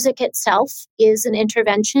 The music itself is an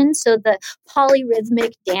intervention. So the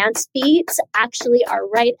polyrhythmic dance beats actually are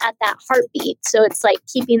right at that heartbeat. So it's like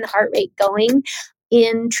keeping the heart rate going.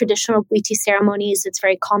 In traditional Bwiti ceremonies, it's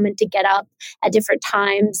very common to get up at different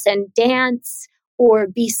times and dance or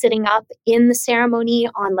be sitting up in the ceremony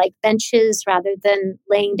on like benches rather than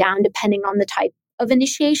laying down, depending on the type of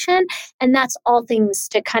initiation. And that's all things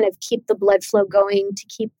to kind of keep the blood flow going, to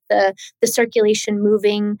keep the circulation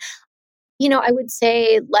moving. I would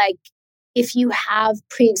say like if you have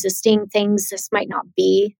pre-existing things, this might not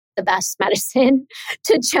be the best medicine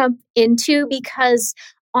to jump into because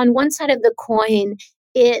on one side of the coin,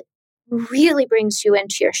 it really brings you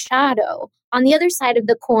into your shadow. On the other side of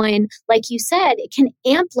the coin, like you said, it can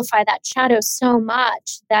amplify that shadow so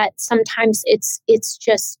much that sometimes it's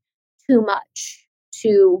just too much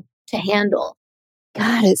to handle.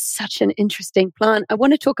 God, it's such an interesting plant. I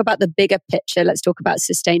want to talk about the bigger picture. Let's talk about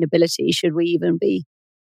sustainability. Should we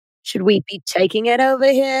be taking it over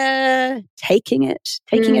here? Taking it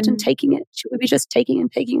and taking it? Should we be just taking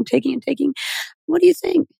and taking and taking and taking? What do you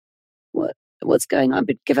think? What's going on?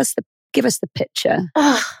 But give us the picture.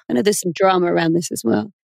 I know there's some drama around this as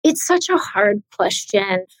well. It's such a hard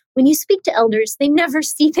question. When you speak to elders, they never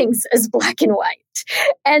see things as black and white.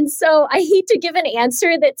 And so I hate to give an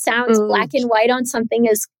answer that sounds black and white on something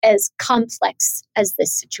as complex as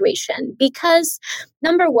this situation. Because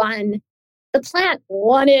number one, the plant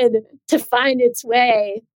wanted to find its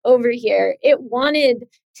way over here. It wanted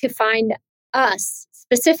to find us,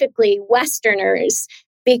 specifically Westerners,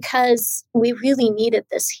 because we really needed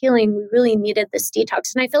this healing. We really needed this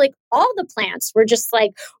detox. And I feel like all the plants were just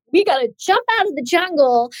like, we got to jump out of the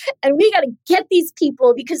jungle and we got to get these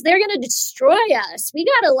people because they're going to destroy us. We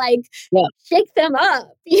got to shake them up,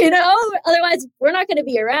 otherwise we're not going to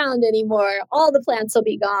be around anymore. All the plants will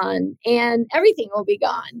be gone and everything will be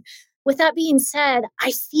gone. With that being said,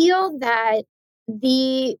 I feel that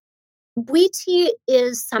the Bwiti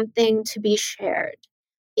is something to be shared.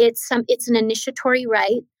 It's an initiatory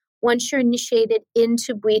rite. Once you're initiated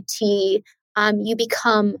into Bwiti, you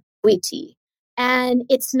become Bwiti. And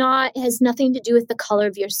it has nothing to do with the color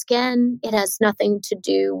of your skin. It has nothing to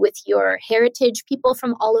do with your heritage. People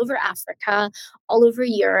from all over Africa, all over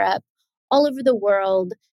Europe, all over the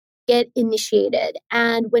world get initiated.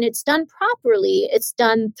 And when it's done properly, it's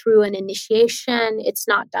done through an initiation. It's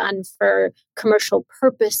not done for commercial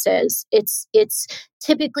purposes. It's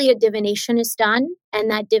typically a divination is done. And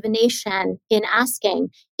that divination in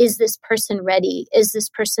asking, is this person ready? Is this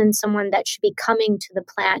person someone that should be coming to the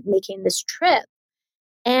plant, making this trip?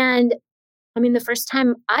 And the first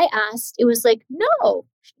time I asked, it was like, no,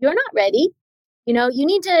 you're not ready. You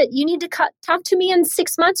need to talk to me in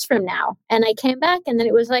 6 months from now. And I came back and then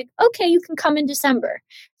it was like, okay, you can come in December.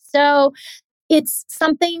 So it's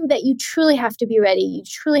something that you truly have to be ready. You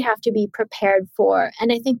truly have to be prepared for.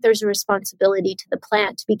 And I think there's a responsibility to the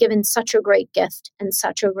plant to be given such a great gift and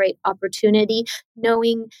such a great opportunity,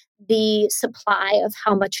 knowing the supply of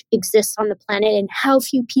how much exists on the planet and how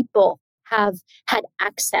few people have had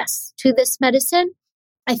access to this medicine.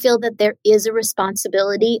 I feel that there is a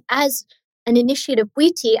responsibility as an initiative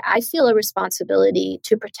Bwiti. I feel a responsibility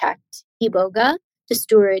to protect Iboga, to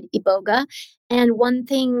steward Iboga. And one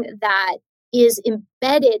thing that is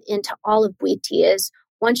embedded into all of Bwiti is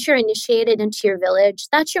once you're initiated into your village,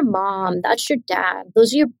 that's your mom, that's your dad,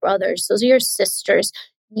 those are your brothers, those are your sisters.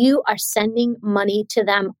 You are sending money to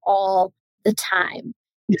them all the time.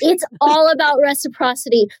 It's all about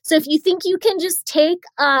reciprocity. So if you think you can just take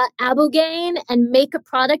Ibogaine and make a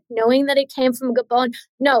product knowing that it came from Gabon,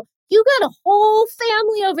 no, you got a whole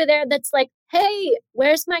family over there that's like, hey,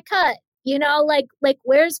 where's my cut?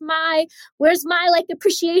 Where's my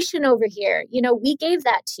appreciation over here? We gave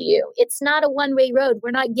that to you. It's not a one-way road.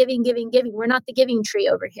 We're not giving. We're not the giving tree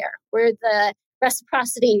over here. We're the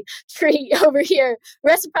reciprocity tree over here.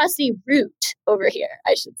 Reciprocity root over here,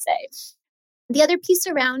 I should say. The other piece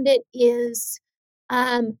around it is,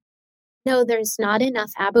 no, there's not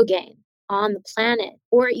enough Ibogaine on the planet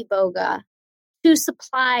or Iboga to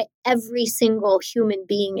supply every single human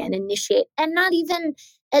being and initiate, and not even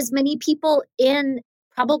as many people in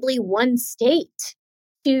probably one state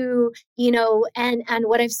to, and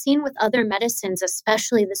what I've seen with other medicines,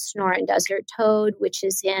 especially the Sonoran Desert toad, which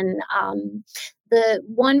is in the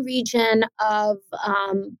one region of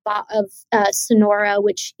Sonora,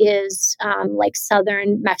 which is like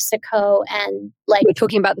southern Mexico, and like we're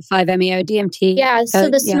talking about the 5-MeO-DMT. Yeah, so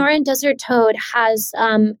the Sonoran Desert toad has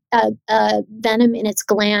a venom in its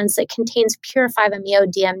glands that contains pure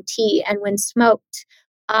 5-MeO-DMT, and when smoked,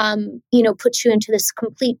 puts you into this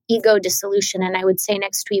complete ego dissolution. And I would say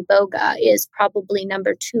next to Iboga is probably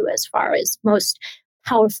number 2 as far as most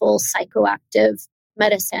powerful psychoactive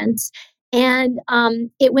medicines. And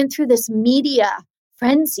it went through this media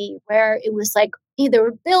frenzy where it was like, there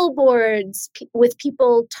were billboards with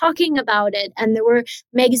people talking about it, and there were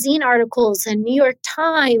magazine articles and New York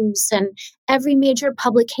Times and every major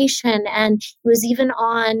publication. And it was even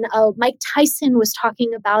on, Mike Tyson was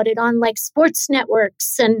talking about it on like sports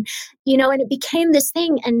networks, and, and it became this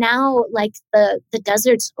thing. And now like the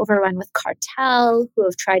desert's overrun with cartel who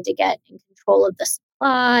have tried to get in control of the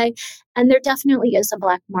supply. And there definitely is a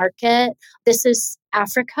black market. This is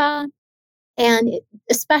Africa. And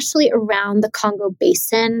especially around the Congo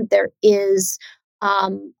Basin, there is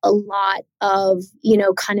a lot of,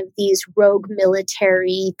 kind of these rogue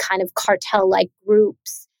military kind of cartel-like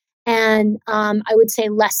groups. And I would say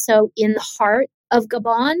less so in the heart of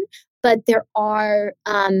Gabon, but there are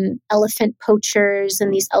elephant poachers,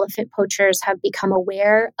 and these elephant poachers have become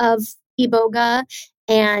aware of Iboga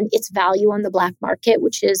and its value on the black market,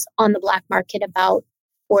 which is on the black market about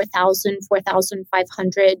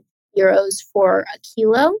 4,500 euros for a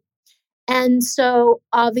kilo. And so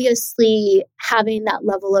obviously having that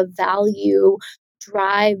level of value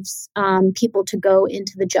drives people to go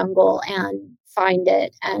into the jungle and find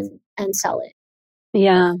it and sell it.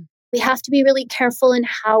 Yeah. We have to be really careful in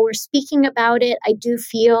how we're speaking about it. I do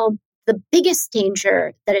feel the biggest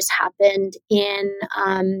danger that has happened in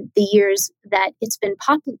the years that it's been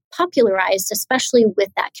popularized, especially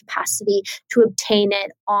with that capacity to obtain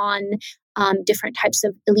it on different types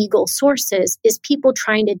of illegal sources, is people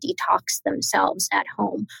trying to detox themselves at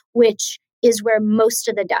home, which is where most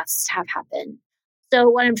of the deaths have happened. So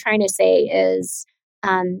what I'm trying to say is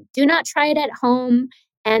do not try it at home.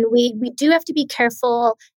 And we do have to be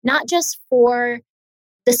careful, not just for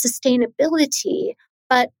the sustainability,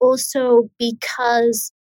 but also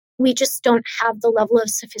because we just don't have the level of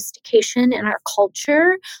sophistication in our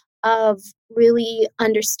culture of really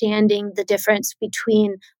understanding the difference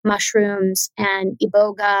between mushrooms and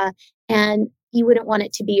Iboga. And you wouldn't want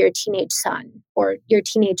it to be your teenage son or your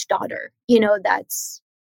teenage daughter, that's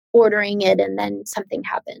ordering it and then something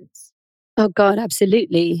happens. Oh God,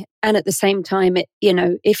 absolutely. And at the same time,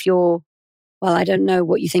 if you're, well, I don't know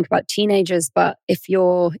what you think about teenagers, but if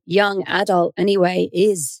your young adult anyway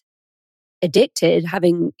is addicted,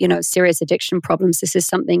 having, serious addiction problems, this is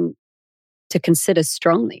something to consider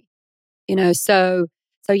strongly, so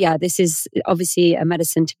yeah, this is obviously a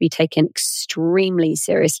medicine to be taken extremely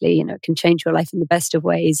seriously. It can change your life in the best of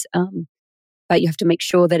ways. But you have to make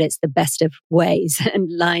sure that it's the best of ways and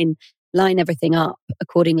line everything up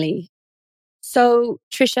accordingly. So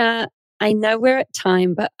Tricia, I know we're at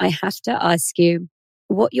time, but I have to ask you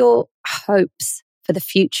what your hopes for the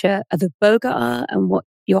future of Iboga are, and what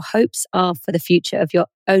your hopes are for the future of your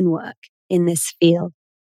own work in this field.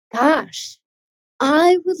 Gosh,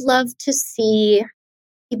 I would love to see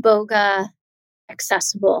Iboga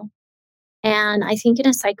accessible. And I think in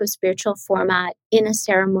a psychospiritual format, in a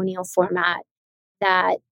ceremonial format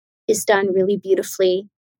that is done really beautifully.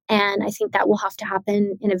 And I think that will have to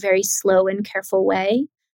happen in a very slow and careful way,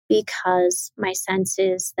 because my sense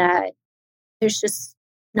is that there's just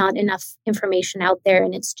not enough information out there,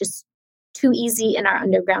 and it's just too easy in our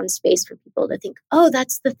underground space for people to think, oh,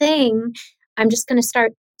 that's the thing. I'm just going to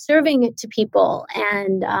start serving it to people,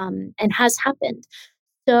 and has happened.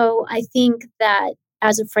 So I think that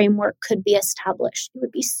as a framework could be established, it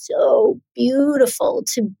would be so beautiful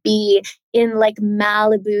to be in like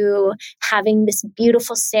Malibu, having this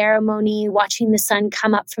beautiful ceremony, watching the sun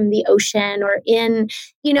come up from the ocean, or in,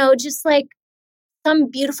 just like some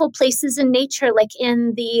beautiful places in nature, like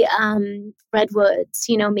in the redwoods,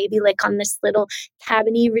 maybe like on this little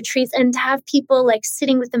cabiny retreat, and to have people like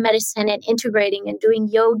sitting with the medicine and integrating and doing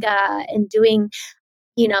yoga and doing,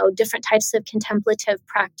 different types of contemplative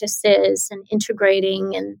practices and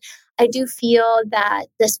integrating. And I do feel that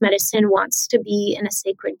this medicine wants to be in a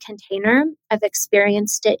sacred container. I've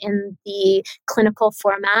experienced it in the clinical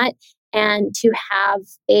format, and to have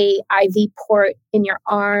a IV port in your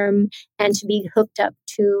arm and to be hooked up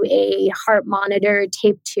to a heart monitor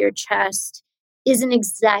taped to your chest isn't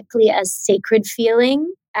exactly as sacred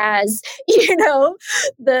feeling as, the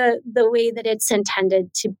way that it's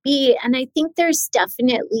intended to be. And I think there's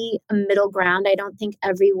definitely a middle ground. I don't think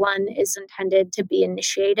everyone is intended to be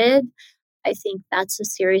initiated. I think that's a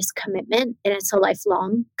serious commitment, and it's a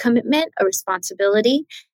lifelong commitment, a responsibility.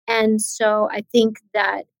 And so I think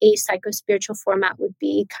that a psychospiritual format would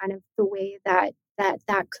be kind of the way that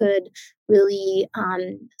could really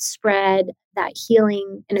spread that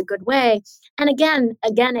healing in a good way. And again,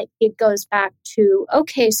 it goes back to,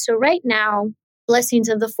 okay, so right now, Blessings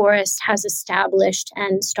of the Forest has established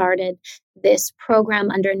and started this program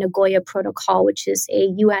under Nagoya Protocol, which is a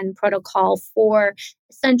UN protocol for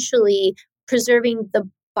essentially preserving the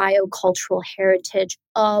biocultural heritage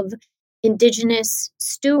of Indigenous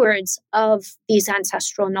stewards of these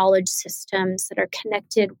ancestral knowledge systems that are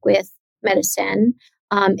connected with medicine.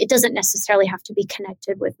 It doesn't necessarily have to be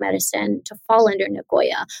connected with medicine to fall under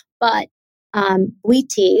Nagoya, but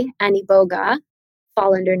Witi and Iboga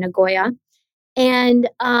fall under Nagoya. And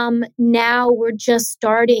now we're just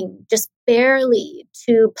starting, just barely,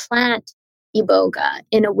 to plant Iboga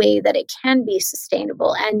in a way that it can be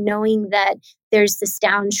sustainable, and knowing that there's this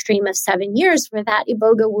downstream of 7 years where that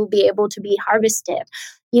Iboga will be able to be harvested.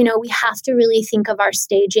 We have to really think of our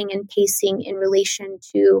staging and pacing in relation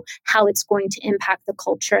to how it's going to impact the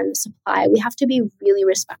culture and the supply. We have to be really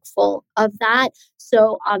respectful of that.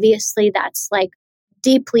 So obviously that's like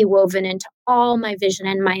deeply woven into all my vision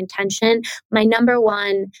and my intention. My number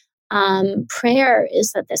one prayer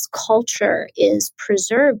is that this culture is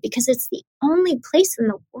preserved, because it's the only place in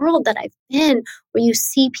the world that I've been where you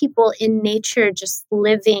see people in nature just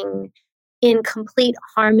living in complete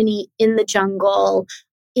harmony in the jungle,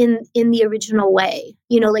 in the original way.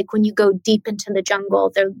 Like when you go deep into the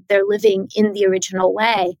jungle, they're living in the original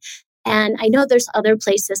way. And I know there's other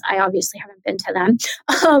places, I obviously haven't been to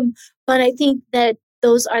them, but I think that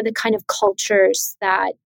those are the kind of cultures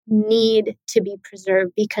that need to be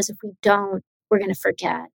preserved, because if we don't, we're going to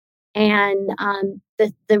forget. And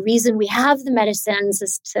the reason we have the medicines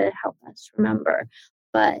is to help us remember.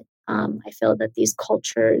 But I feel that these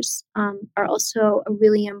cultures are also a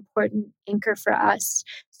really important anchor for us,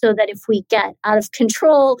 so that if we get out of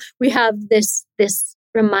control, we have this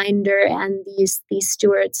reminder and these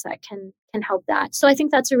stewards that can help that. So I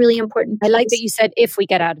think that's a really important piece. I like that you said, if we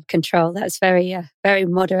get out of control. That's very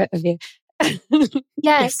moderate of you.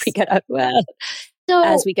 Yes. If we get out,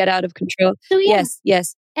 as we get out of control. So yeah.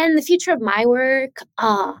 Yes. And the future of my work,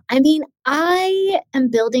 I am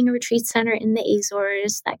building a retreat center in the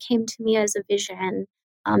Azores. That came to me as a vision.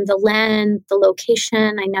 The land, the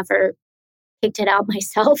location, I never picked it out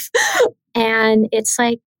myself. And it's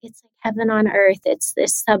like heaven on earth. It's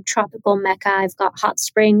this subtropical Mecca. I've got hot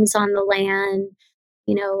springs on the land.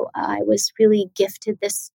 I was really gifted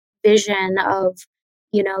this vision of,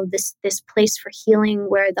 this place for healing,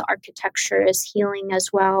 where the architecture is healing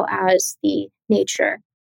as well as the nature.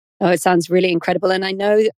 Oh, it sounds really incredible. And I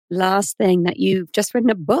know, last thing, that you've just written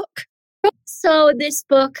a book. So this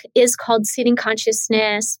book is called Seeding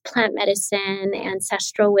Consciousness, Plant Medicine,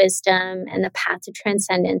 Ancestral Wisdom, and the Path to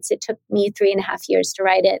Transcendence. It took me 3.5 years to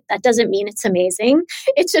write it. That doesn't mean it's amazing.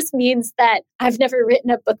 It just means that I've never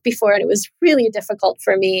written a book before, and it was really difficult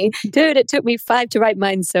for me. Dude, it took me 5 to write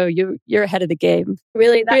mine, so you're ahead of the game.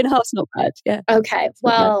 Really? 3.5's not bad, yeah. Okay,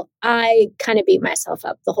 well, I kind of beat myself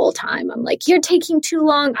up the whole time. I'm like, you're taking too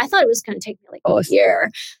long. I thought it was going to take me like a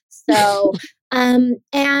year. So...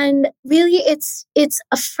 and really it's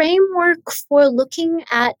a framework for looking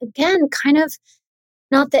at, again, kind of,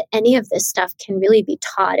 not that any of this stuff can really be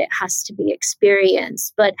taught, it has to be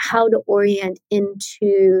experienced, but how to orient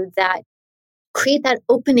into that, create that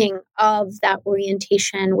opening of that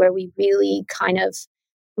orientation where we really kind of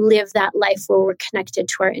live that life where we're connected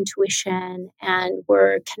to our intuition and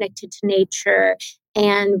we're connected to nature,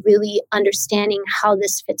 and really understanding how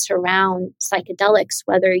this fits around psychedelics,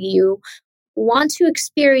 whether you want to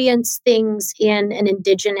experience things in an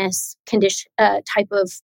indigenous condition, type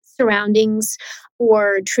of surroundings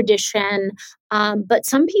or tradition. But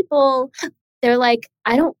some people, they're like,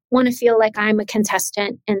 I don't want to feel like I'm a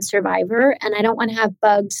contestant and survivor, and I don't want to have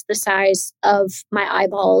bugs the size of my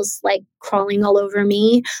eyeballs like crawling all over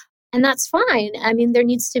me. And that's fine. I mean, there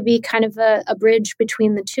needs to be kind of a bridge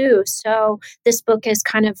between the two. So this book is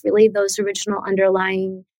kind of really those original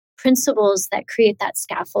underlying principles that create that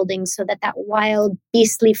scaffolding, so that wild,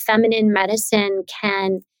 beastly, feminine medicine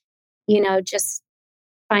can, just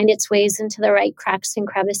find its ways into the right cracks and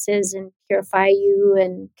crevices and purify you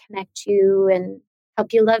and connect you and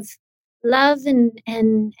help you love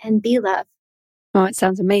and be love. Oh, it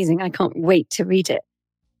sounds amazing. I can't wait to read it.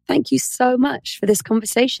 Thank you so much for this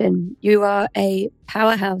conversation. You are a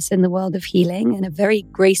powerhouse in the world of healing and a very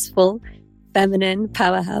graceful, feminine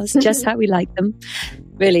powerhouse, just how we like them.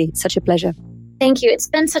 Really, such a pleasure. Thank you. It's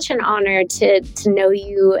been such an honor to know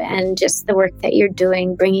you and just the work that you're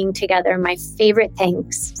doing, bringing together my favorite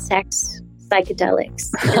things, sex, psychedelics,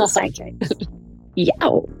 and psychics. Yeah.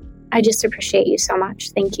 I just appreciate you so much.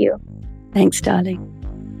 Thank you. Thanks, darling.